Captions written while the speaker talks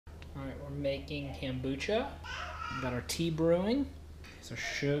All right, we're making kombucha. We've got our tea brewing. Here's our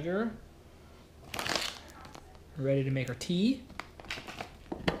sugar. We're ready to make our tea.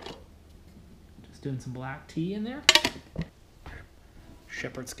 Just doing some black tea in there.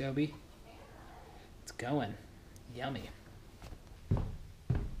 Shepherd SCOBY. It's going. Yummy.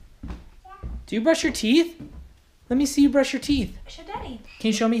 Do you brush your teeth? Let me see you brush your teeth. Show Daddy. Can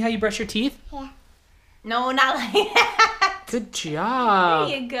you show me how you brush your teeth? Yeah. No, not like that. Good job.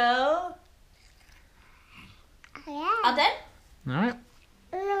 There you go. Yeah. All done? All right.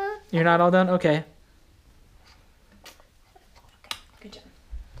 You're not all done? Okay. Okay. Good job.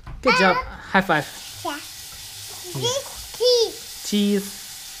 Good job. High five. Yeah. Cheese.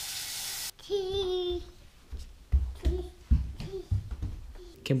 Cheese. Cheese.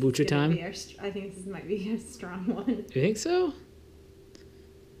 Kombucha time. I think this might be a strong one. You think so?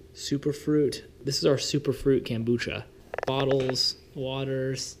 Super fruit. This is our super fruit kombucha. Bottles,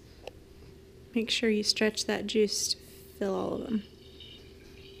 waters. Make sure you stretch that juice to fill all of them.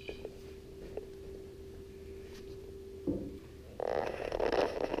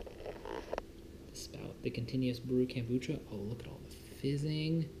 Spout the continuous brew kombucha. Oh, look at all the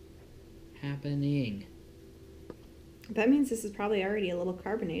fizzing happening. That means this is probably already a little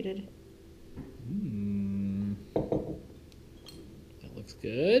carbonated. That looks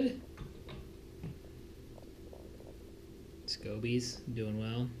good. Scobies doing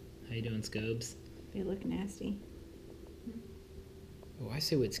well. How you doing, Scobes? They look nasty. Oh, I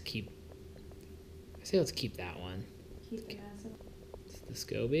say let's keep that one. Keep it as It's the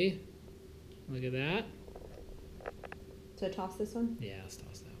Scoby. Look at that. So toss this one? Yeah, let's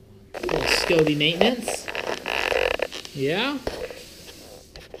toss that one. Little Scoby maintenance. Yeah.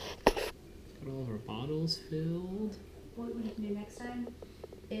 Got all of our bottles filled. What we can do next time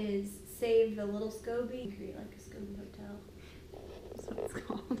is save the little SCOBY and create like a SCOBY hotel. That's what it's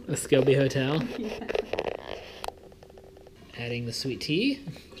called. A Scoby hotel. Yeah. Adding the sweet tea.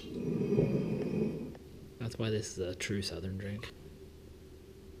 That's why this is a true Southern drink.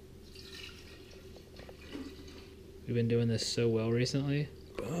 We've been doing this so well recently.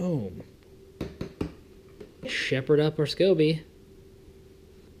 Boom. Shepherd up our SCOBY.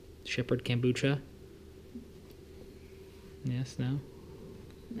 Shepherd kombucha. Yes, no?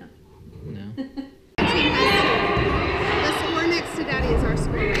 No. No. The score next to Daddy is our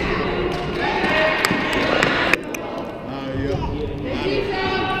score right now.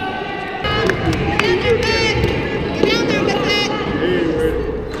 Get down there with it!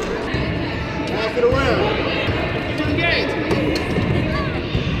 Pass it around.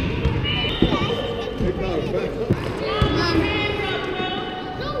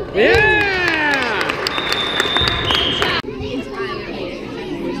 Yeah!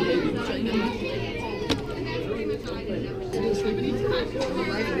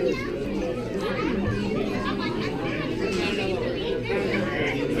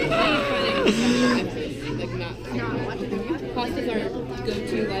 Pasta's our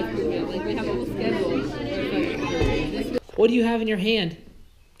go-to life food. Like we have a whole schedule. What do you have in your hand?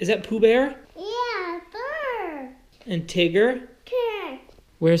 Is that Pooh Bear? Yeah, bird. And Tigger? Bird.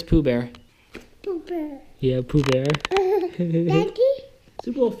 Where's Pooh Bear? Bird. Yeah, Pooh Bear. Daddy?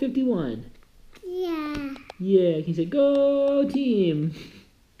 Super Bowl 51. Yeah. Yeah, can you say, go team?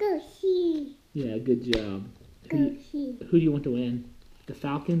 Go see. Yeah, good job. Go see. Who do you want to win? The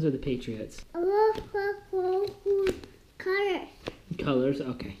Falcons or the Patriots? Colors. Colors?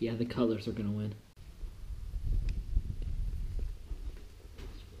 Okay, yeah, the Colors are going to win.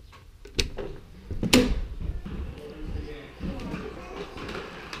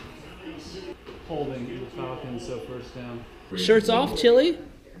 Holding the Falcons, so first down. Shirts off, Chili?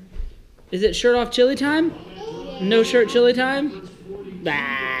 Is it shirt off chili time? No shirt chili time?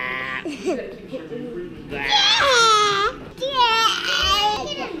 Bah. Bah.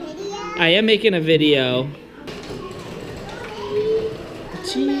 I am making a video.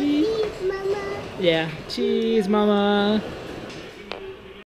 Cheese. Mama. Yeah, cheese, mama.